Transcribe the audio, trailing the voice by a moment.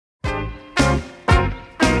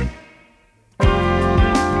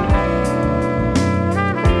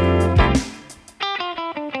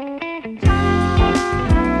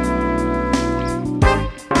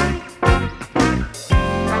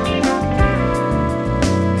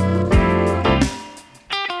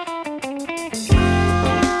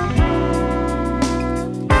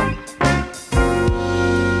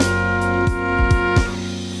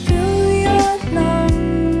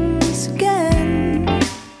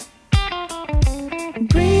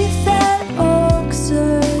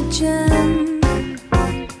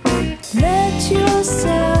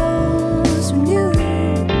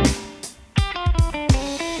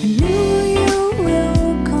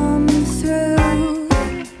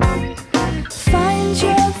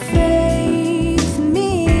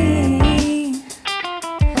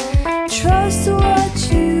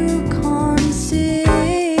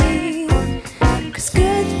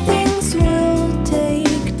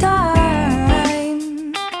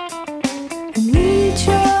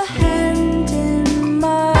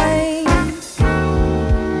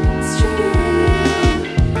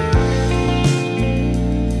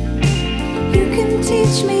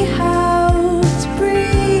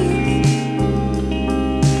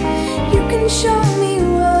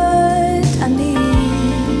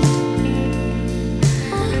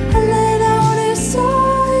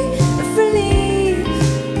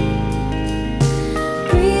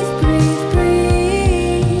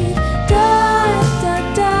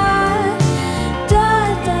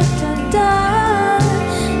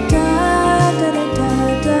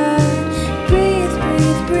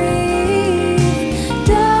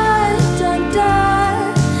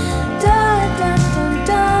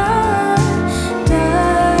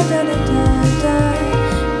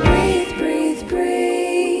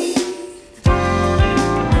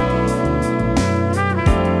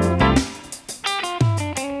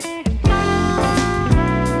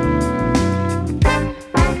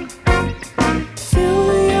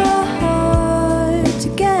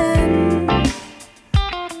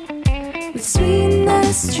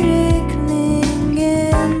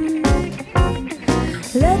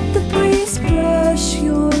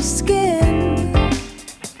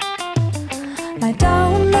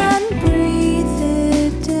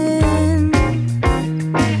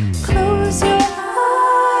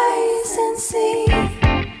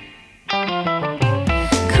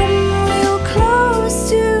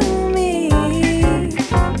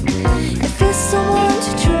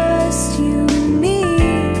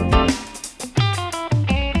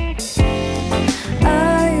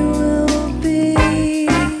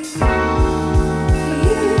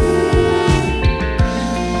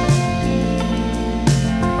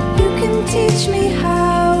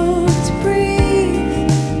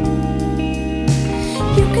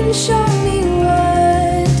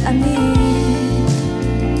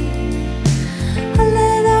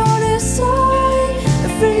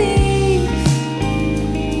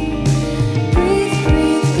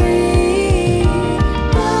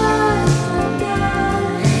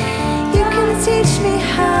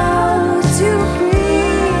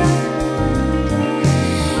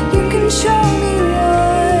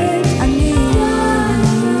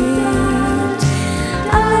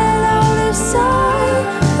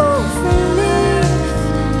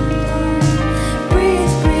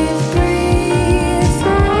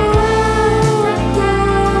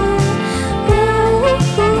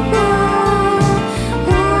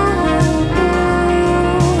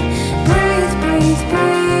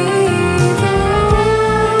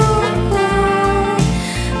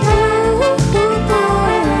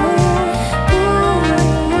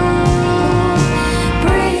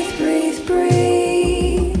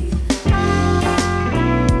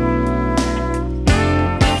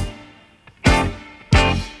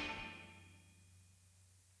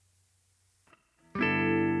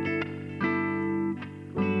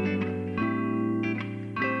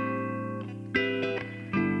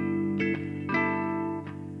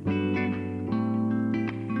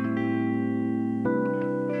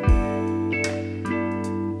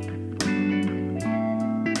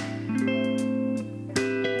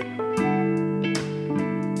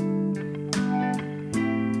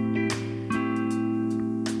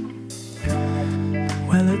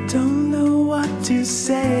to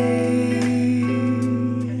say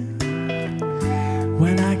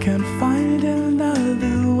when I can find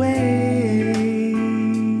another way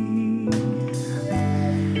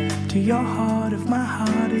to your heart if my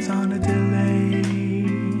heart is on a delay.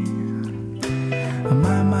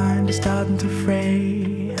 My mind is starting to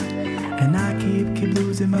fray and I keep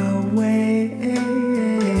losing my way.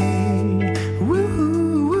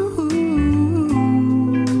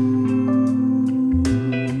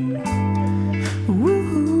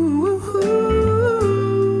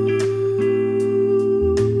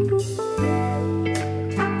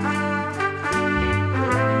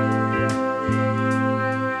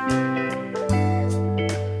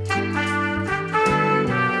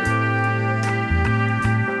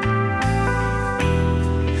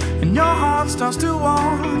 Starts to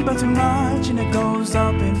warm, but too much and it goes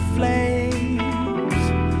up in flames.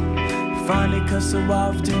 Finally, 'cause so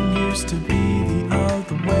often used to be the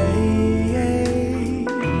other way.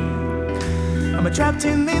 I'm trapped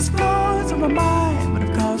in these thoughts of my mind, but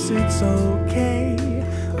of course it's okay.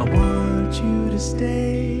 I want you to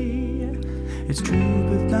stay. It's true,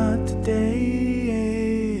 but not today.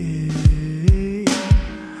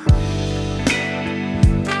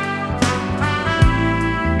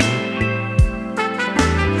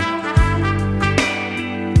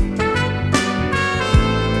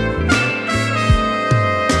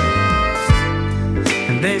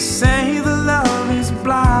 They say the love is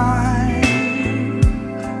blind,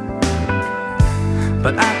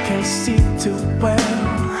 but I can't see too well,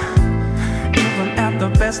 even at the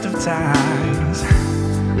best of times.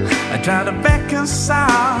 I try to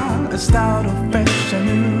reconcile a start of fresh a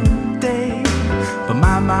new day, but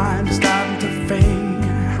my mind is starting to fade,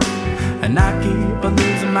 and I keep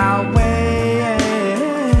losing my way.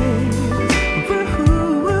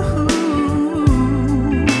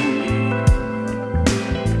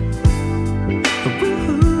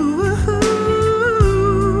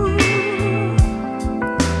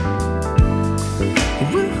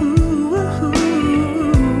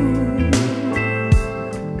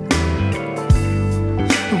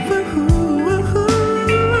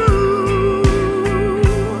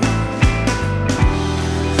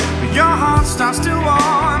 Starts to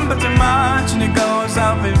warm, but too much and it goes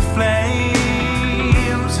up in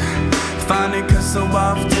flames. Funny 'cause so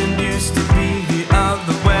often used to be the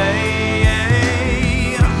other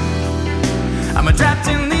way. I'm trapped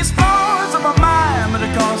in these floors of my mind, but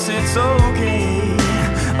of course it's okay.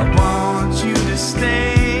 I want you to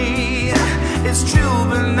stay. It's true,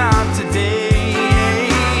 but not today.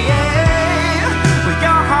 When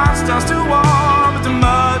your heart starts to warm, but too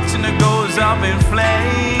much and it goes up in flames.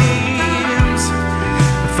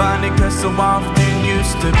 Funny 'cause so often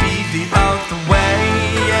used to be the other way.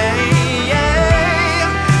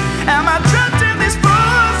 Am I trapped in these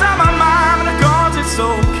pools of my mind? Of course it's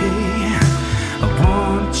okay. I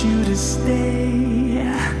want you to stay.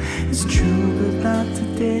 It's true, but not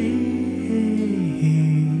today.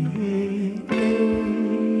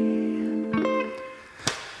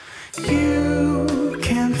 You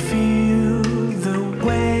can feel the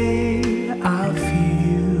way I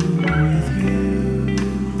feel with you.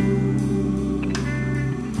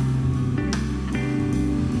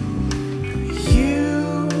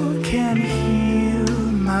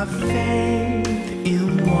 Faith in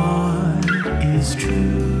what is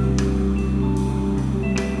true.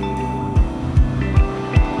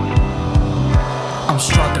 I'm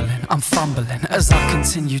struggling, I'm fumbling as I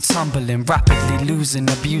continue tumbling, rapidly losing,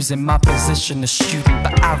 abusing my position as student,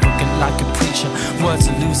 but arrogant like a preacher. Words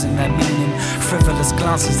are losing their meaning. Frivolous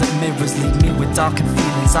glances at mirrors leave me with darkened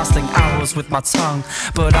feelings. I sling arrows with my tongue,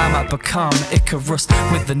 but I might become Icarus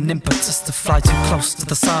with an impetus to fly too close to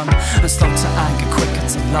the sun and slow to anger, quicker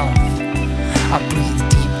to love. I breathe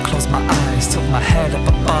deep, close my eyes, tilt my head up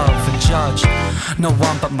above and judge no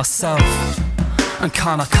one but myself. And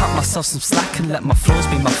can't I cut myself some slack and let my flaws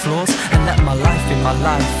be my flaws, and let my life be my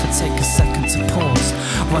life, and take a second to pause.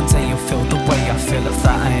 One day you'll feel the way I feel, of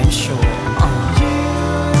that I am sure.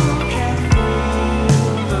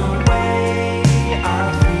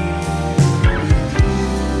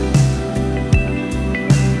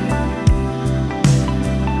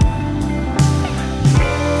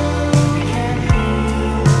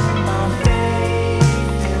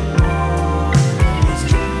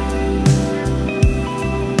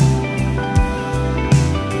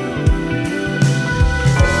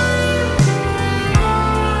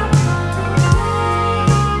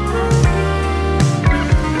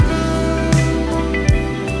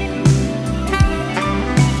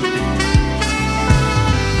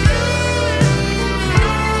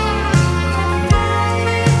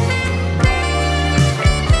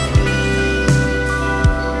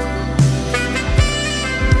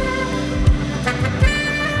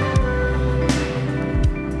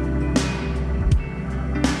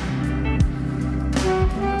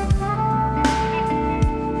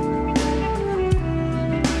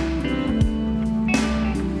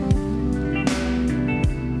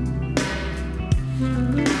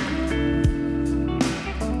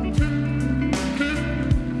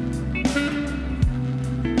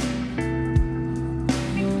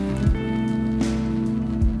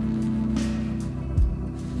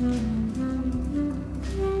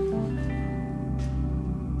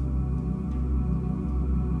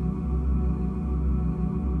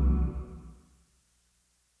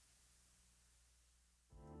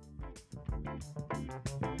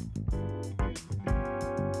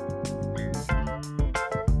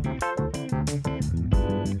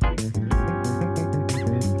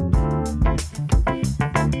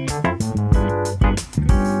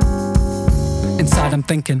 Inside I'm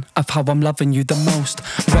thinking of how I'm loving you the most.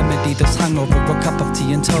 Remedy this hangover, a cup of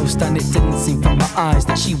tea and toast. And it didn't seem from my eyes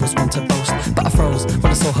that she was one to boast. But I froze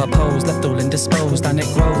when I saw her pose, left all indisposed. And it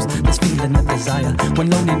grows, this feeling of desire,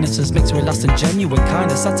 when loneliness is mixed with lust and genuine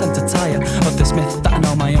kindness. I tend to tire of this myth that I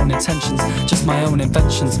know my own intentions, just my own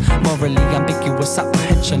inventions. Morally ambiguous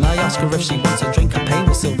apprehension. I ask her if she wants a drink, I pay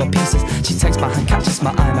with silver pieces. She takes my hand, catches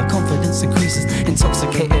my eye, my confidence increases.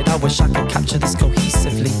 Intoxicated, I wish I could capture this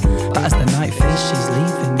cohesively. But as the night fades, she's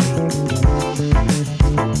leaving me.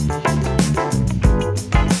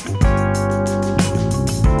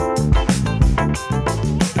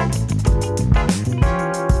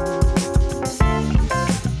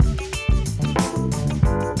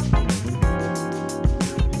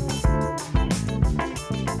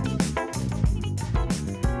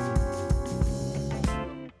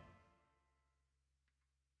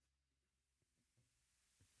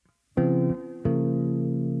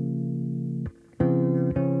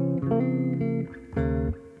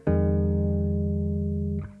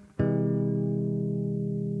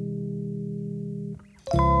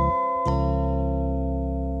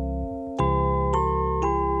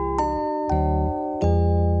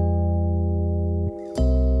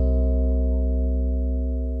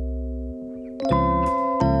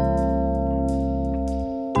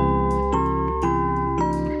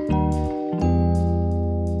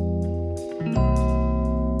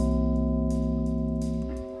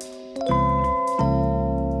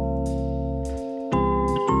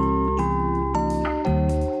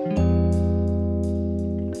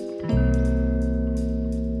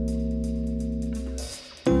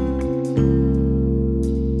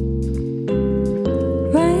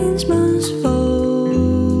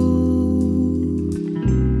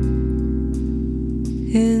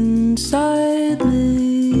 Inside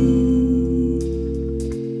me,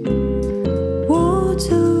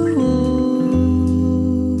 water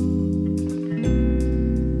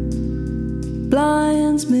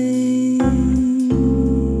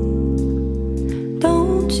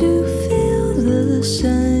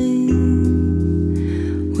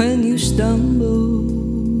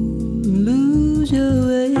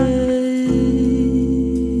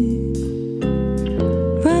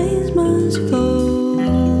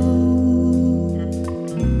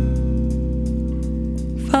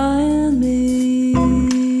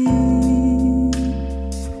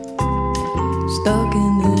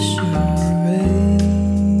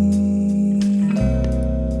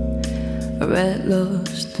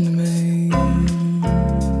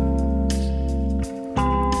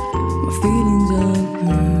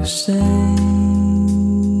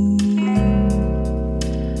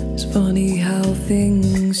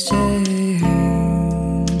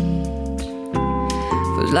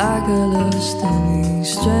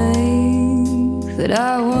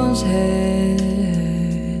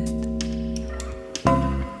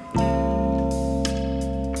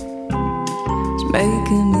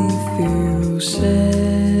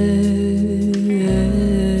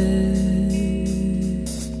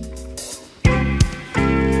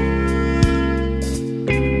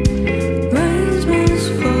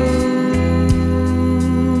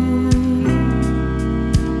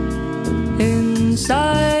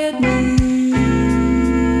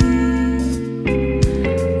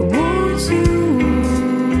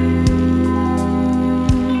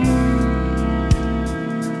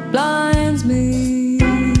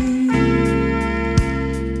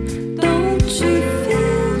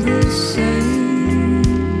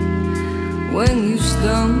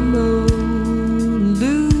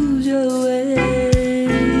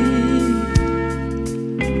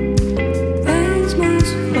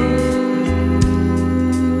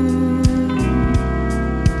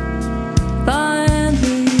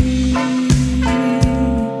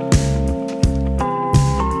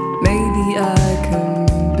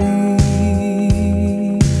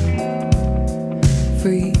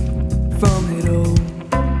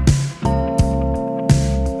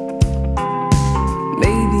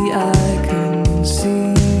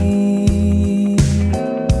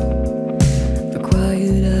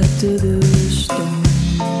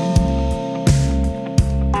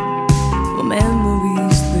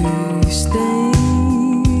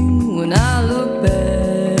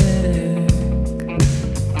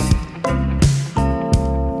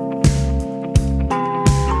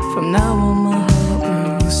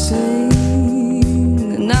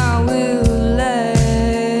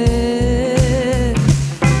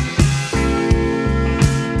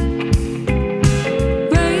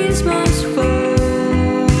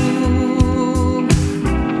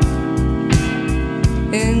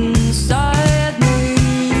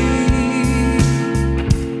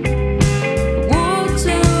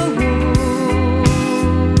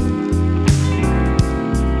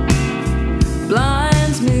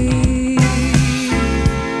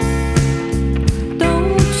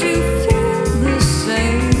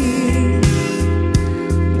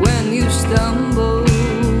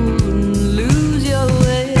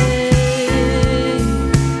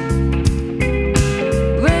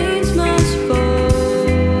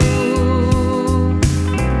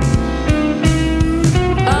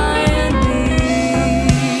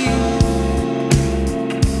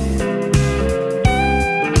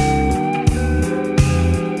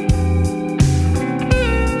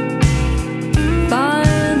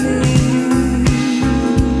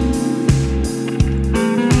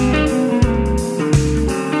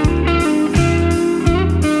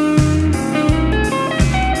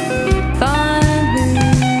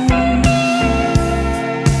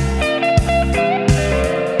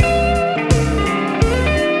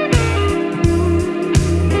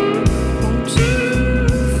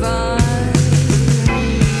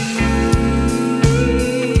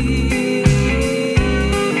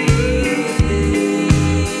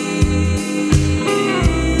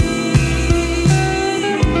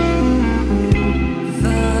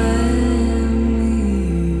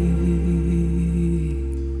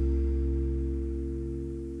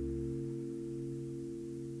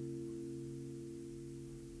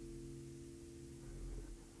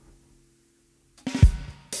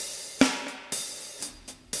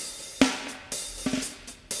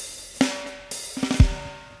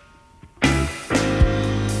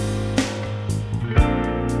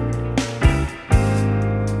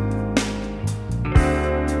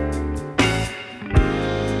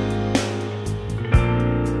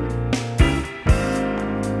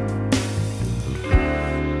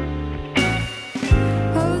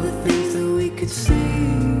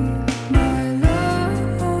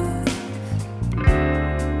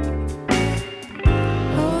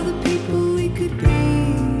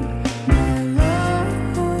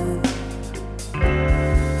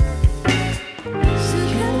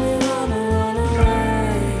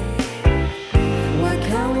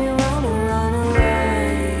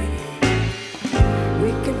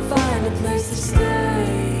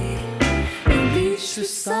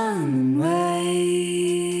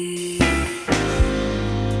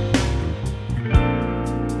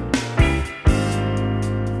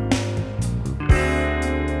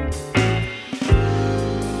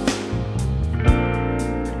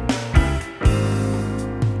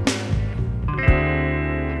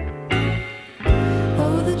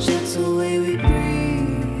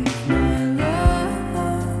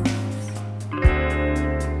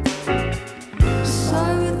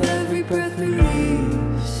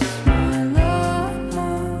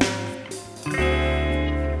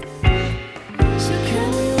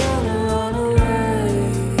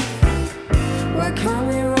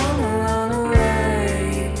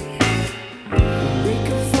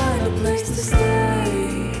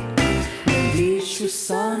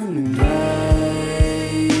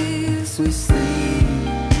we sleep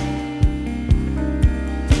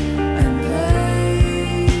and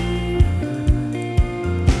play.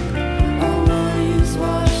 Our worries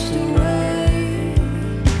washed away,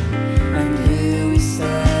 and here we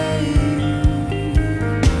stay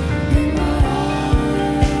in my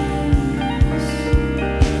arms.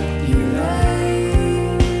 You lay.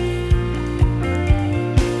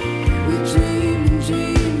 We dream and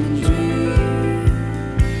dream and dream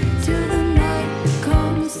till the night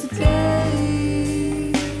becomes the day.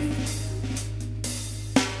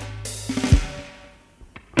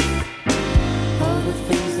 All the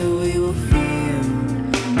things that we will feel,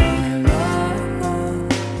 my love.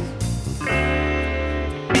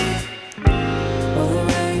 All the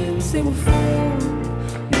rains they will fall,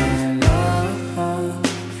 my love.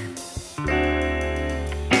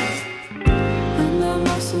 And our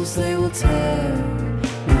muscles they will tear,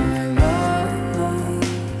 my love.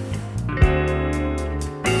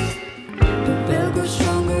 But they'll grow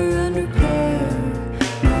stronger and repair,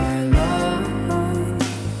 my love.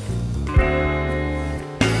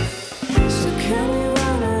 So can we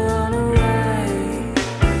run away?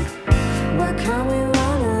 Why can't we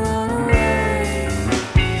run away?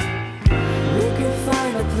 We can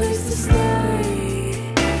find a place to stay,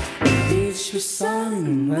 a beach with sun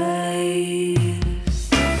and waves.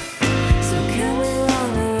 So can we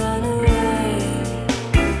run away?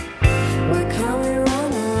 Why can't we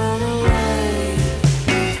run away?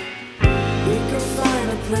 We can find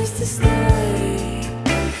a place to stay,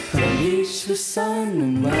 a beach with sun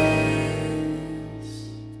and waves.